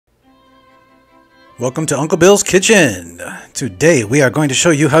Welcome to Uncle Bill's Kitchen. Today we are going to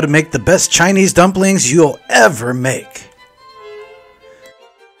show you how to make the best Chinese dumplings you'll ever make.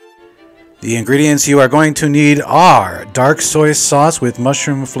 The ingredients you are going to need are dark soy sauce with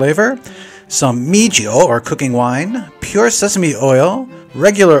mushroom flavor, some mijiao or cooking wine, pure sesame oil,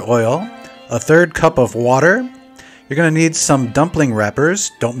 regular oil, a third cup of water. You're going to need some dumpling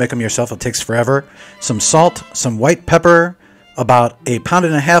wrappers. Don't make them yourself, it takes forever. Some salt, some white pepper, about 1.5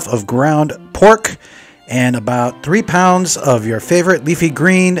 pounds of ground pork, and about 3 pounds of your favorite leafy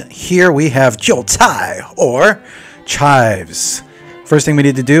green. Here we have jiaozi or chives. First thing we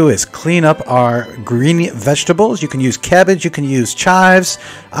need to do is clean up our green vegetables. You can use cabbage, you can use chives.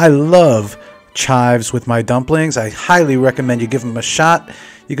 I love chives with my dumplings. I highly recommend you give them a shot.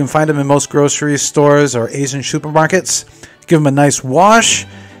 You can find them in most grocery stores or Asian supermarkets. Give them a nice wash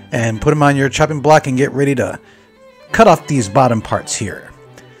and put them on your chopping block and get ready to cut off these bottom parts here.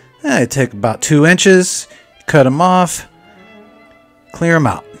 It take about 2 inches, cut them off, clear them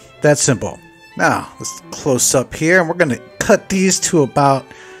out. That's simple. Now, let's close up here, and we're going to cut these to about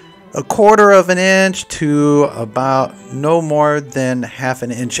 1/4 inch to about no more than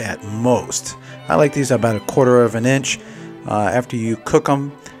 1/2 inch at most. I like these about 1/4 inch. After you cook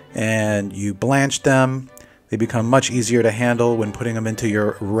them and you blanch them, they become much easier to handle when putting them into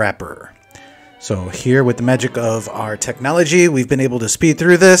your wrapper. So here, with the magic of our technology, we've been able to speed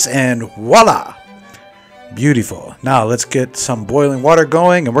through this, and voila! Beautiful. Now let's get some boiling water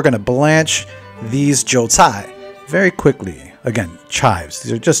going, and we're going to blanch these jiaozi very quickly. Again, chives.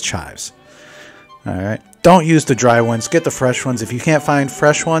 These are just chives. Alright. Don't use the dry ones. Get the fresh ones. If you can't find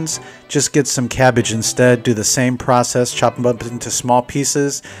fresh ones, just get some cabbage instead. Do the same process. Chop them up into small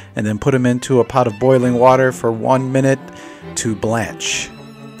pieces, and then put them into a pot of boiling water for 1 minute to blanch.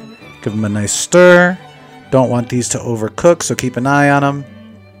 Give them a nice stir. Don't want these to overcook, so keep an eye on them.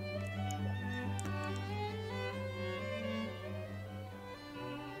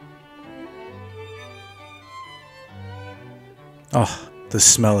 Oh, the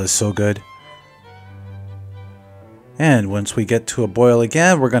smell is so good. And once we get to a boil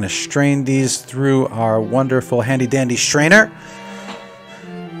again, we're going to strain these through our wonderful handy dandy strainer.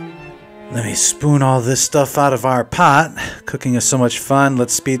 Let me spoon all this stuff out of our pot. Cooking is so much fun.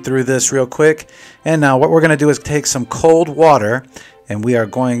 Let's speed through this real quick. And now what we're going to do is take some cold water, and we are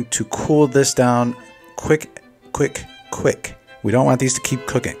going to cool this down quick. We don't want these to keep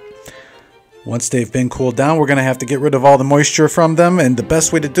cooking. Once they've been cooled down, we're going to have to get rid of all the moisture from them, and the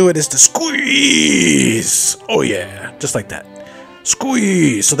best way to do it is to squeeze. Oh yeah, just like that.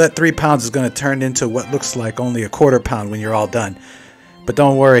 Squeeze. So that 3 pounds is going to turn into what looks like only 1/4 pound when you're all done. But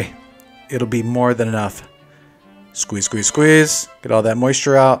don't worry. It'll be more than enough. Squeeze, squeeze, squeeze. Get all that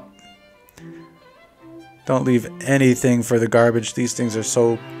moisture out. Don't leave anything for the garbage. These things are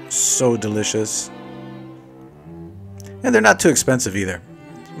so delicious. And they're not too expensive either.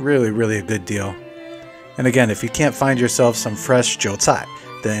 Really a good deal. And again, if you can't find yourself some fresh jiaozi,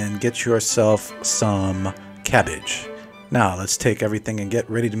 then get yourself some cabbage. Now, let's take everything and get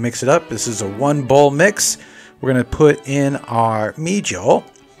ready to mix it up. This is a 1 bowl mix. We're going to put in our mijiao,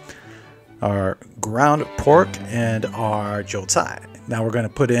 our ground pork, and our jiaozi. Now we're going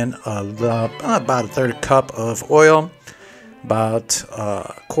to put in about 1/3 cup of oil, about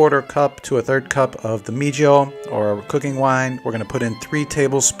 1/4 cup to 1/3 cup of the mijiao or cooking wine. We're going to put in 3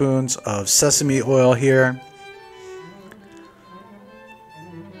 tablespoons of sesame oil here.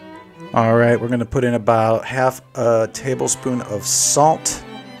 Alright, we're going to put in about 1/2 tablespoon of salt.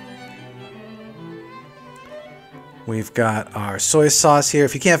 We've got our soy sauce here.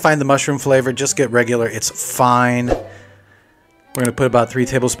 If you can't find the mushroom flavor, just get regular. It's fine. We're going to put about 3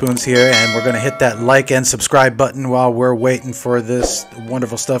 tablespoons here, and we're going to hit that like and subscribe button while we're waiting for this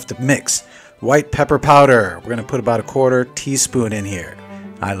wonderful stuff to mix. White pepper powder. We're going to put about 1/4 teaspoon in here.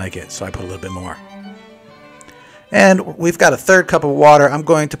 I like it, so I put a little bit more. And we've got 1/3 cup of water. I'm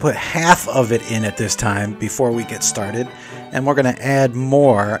going to put half of it in at this time before we get started, and we're going to add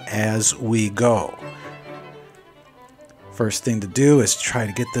more as we go. First thing to do is try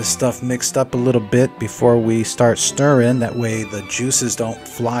to get this stuff mixed up a little bit before we start stirring. That way the juices don't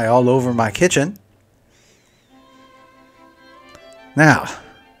fly all over my kitchen. Now,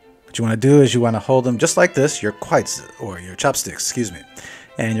 what you want to do is you want to hold them just like this, your quites, or your chopsticks, excuse me.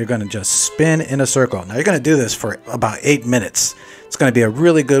 And you're going to just spin in a circle. Now you're going to do this for about 8 minutes. It's going to be a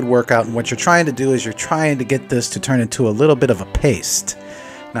really good workout, and what you're trying to do is you're trying to get this to turn into a little bit of a paste.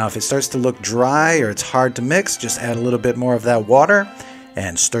 Now, if it starts to look dry or it's hard to mix, just add a little bit more of that water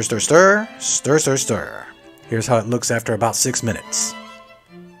and stir, stir, stir, stir, stir, stir. Here's how it looks after about 6 minutes.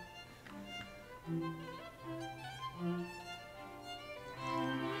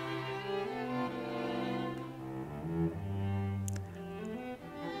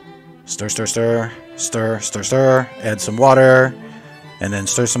 Stir, stir, stir, stir, stir, stir. Add some water, and then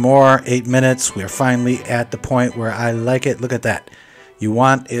stir some more. 8 minutes. We are finally at the point where I like it. Look at that. You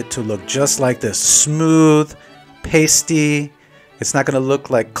want it to look just like this. Smooth, pasty. It's not going to look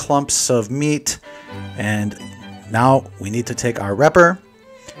like clumps of meat. And now we need to take our wrapper,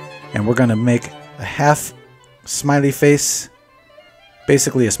 and we're going to make a half smiley face.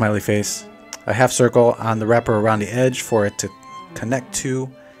 Basically a smiley face. A half circle on the wrapper around the edge for it to connect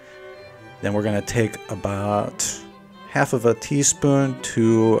to. Then we're going to take about half of a teaspoon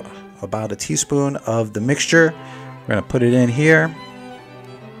to about a teaspoon of the mixture. We're going to put it in here.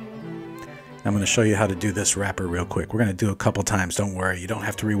 I'm going to show you how to do this wrapper real quick. We're going to do it a couple times. Don't worry. You don't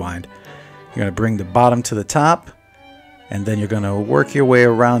have to rewind. You're going to bring the bottom to the top. And then you're going to work your way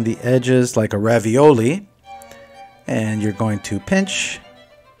around the edges like a ravioli. And you're going to pinch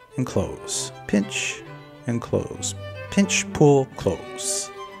and close. Pinch and close. Pinch, pull, close.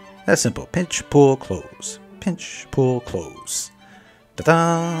 That's simple. Pinch, pull, close. Pinch, pull, close.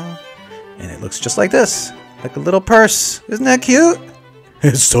 Ta-da! And it looks just like this. Like a little purse. Isn't that cute?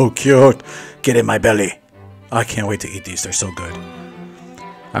 It's so cute. Get in my belly. I can't wait to eat these. They're so good.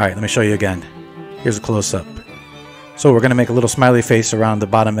 Alright, let me show you again. Here's a close-up. So we're going to make a little smiley face around the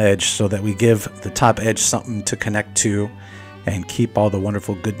bottom edge so that we give the top edge something to connect to and keep all the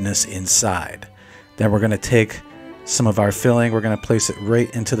wonderful goodness inside. Then we're going to take some of our filling. We're going to place it right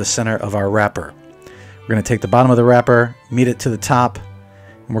into the center of our wrapper. We're going to take the bottom of the wrapper, meet it to the top,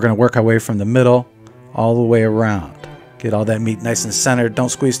 and we're going to work our way from the middle all the way around. Get all that meat nice and centered. Don't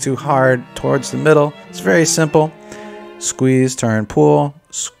squeeze too hard towards the middle. It's very simple. Squeeze, turn, pull,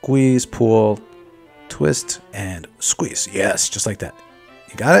 squeeze, pull, twist, and squeeze. Yes, just like that.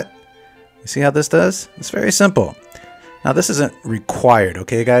 You got it? You see how this does? It's very simple. Now this isn't required,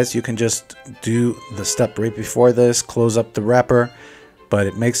 okay guys? You can just do the step right before this, close up the wrapper, but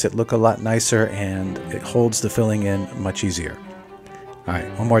it makes it look a lot nicer and it holds the filling in much easier.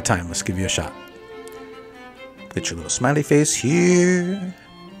 Alright, one more time. Let's give you a shot. Put your little smiley face here.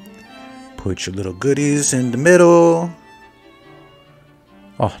 Put your little goodies in the middle.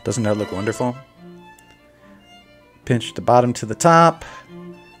 Oh, doesn't that look wonderful? Pinch the bottom to the top,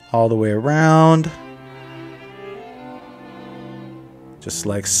 all the way around. Just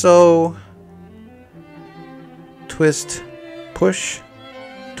like so. Twist, push,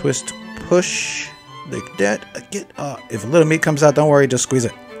 twist, push. Like that. If a little meat comes out, don't worry, just squeeze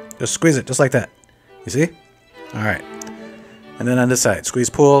it. Just squeeze it, just like that. You see? Alright. And then on this side, squeeze,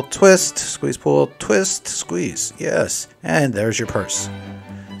 pull, twist, squeeze, pull, twist, squeeze. Yes. And there's your purse.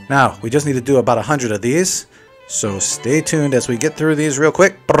 Now, we just need to do about 100 of these. So stay tuned as we get through these real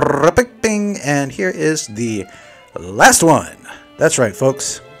quick. And here is the last one. That's right,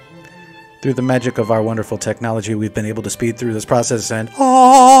 folks. Through the magic of our wonderful technology, we've been able to speed through this process, and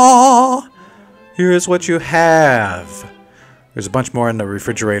here's what you have. There's a bunch more in the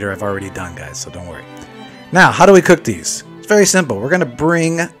refrigerator I've already done, guys, so don't worry. Now, how do we cook these? It's very simple. We're going to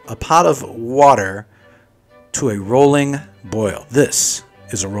bring a pot of water to a rolling boil. This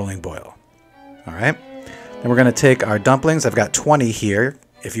is a rolling boil. All right? Then we're going to take our dumplings. I've got 20 here.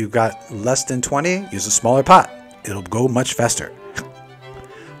 If you've got less than 20, use a smaller pot. It'll go much faster.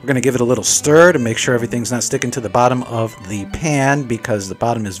 We're going to give it a little stir to make sure everything's not sticking to the bottom of the pan because the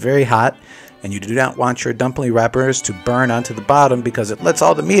bottom is very hot and you do not want your dumpling wrappers to burn onto the bottom because it lets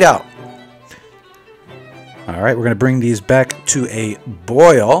all the meat out. Alright, we're going to bring these back to a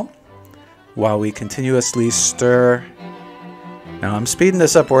boil while we continuously stir. Now I'm speeding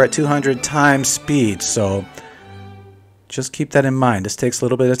this up. We're at 200 times speed, so just keep that in mind. This takes a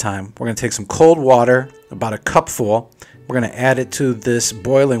little bit of time. We're going to take some cold water, about a cupful. We're going to add it to this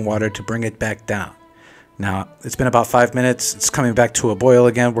boiling water to bring it back down. Now, it's been about 5 minutes. It's coming back to a boil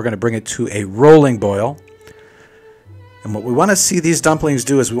again. We're going to bring it to a rolling boil. And what we want to see these dumplings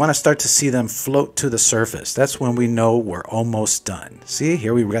do is we want to start to see them float to the surface. That's when we know we're almost done. See,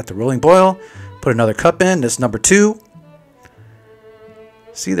 here we got the rolling boil. Put another cup in. This is number 2.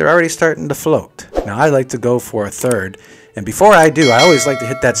 See, they're already starting to float. Now, I like to go for a third. And before I do, I always like to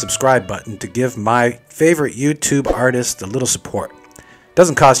hit that subscribe button to give my favorite YouTube artist a little support. It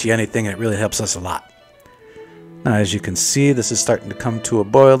doesn't cost you anything, and it really helps us a lot. Now, as you can see, this is starting to come to a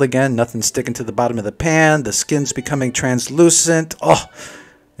boil again. Nothing's sticking to the bottom of the pan. The skin's becoming translucent. Oh,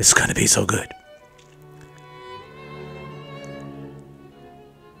 it's going to be so good.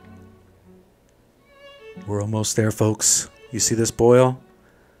 We're almost there, folks. You see this boil?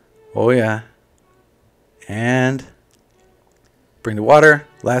 Oh, yeah. And bring the water,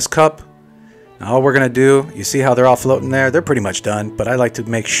 last cup. Now all we're going to do, you see how they're all floating there? They're pretty much done, but I like to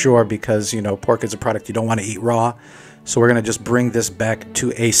make sure because, you know, pork is a product you don't want to eat raw. So we're going to just bring this back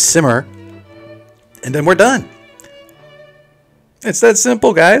to a simmer, and then we're done. It's that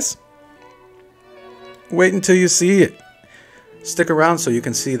simple, guys. Wait until you see it. Stick around so you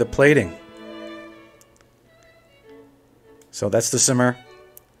can see the plating. So that's the simmer.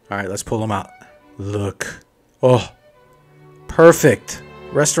 All right, let's pull them out. Look. Oh, perfect.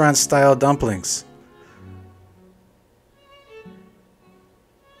 Restaurant-style dumplings.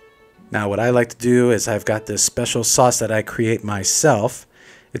 Now, what I like to do is I've got this special sauce that I create myself.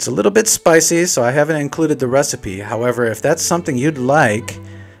 It's a little bit spicy, so I haven't included the recipe. However, if that's something you'd like,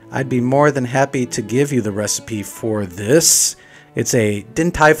 I'd be more than happy to give you the recipe for this. It's a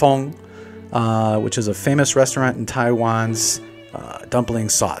Din Tai Fung, which is a famous restaurant in Taiwan's dumpling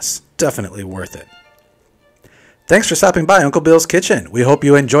sauce. Definitely worth it. Thanks for stopping by Uncle Bill's Kitchen. We hope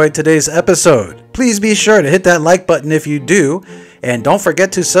you enjoyed today's episode. Please be sure to hit that like button if you do. And don't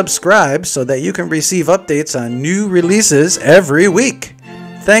forget to subscribe so that you can receive updates on new releases every week.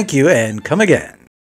 Thank you and come again.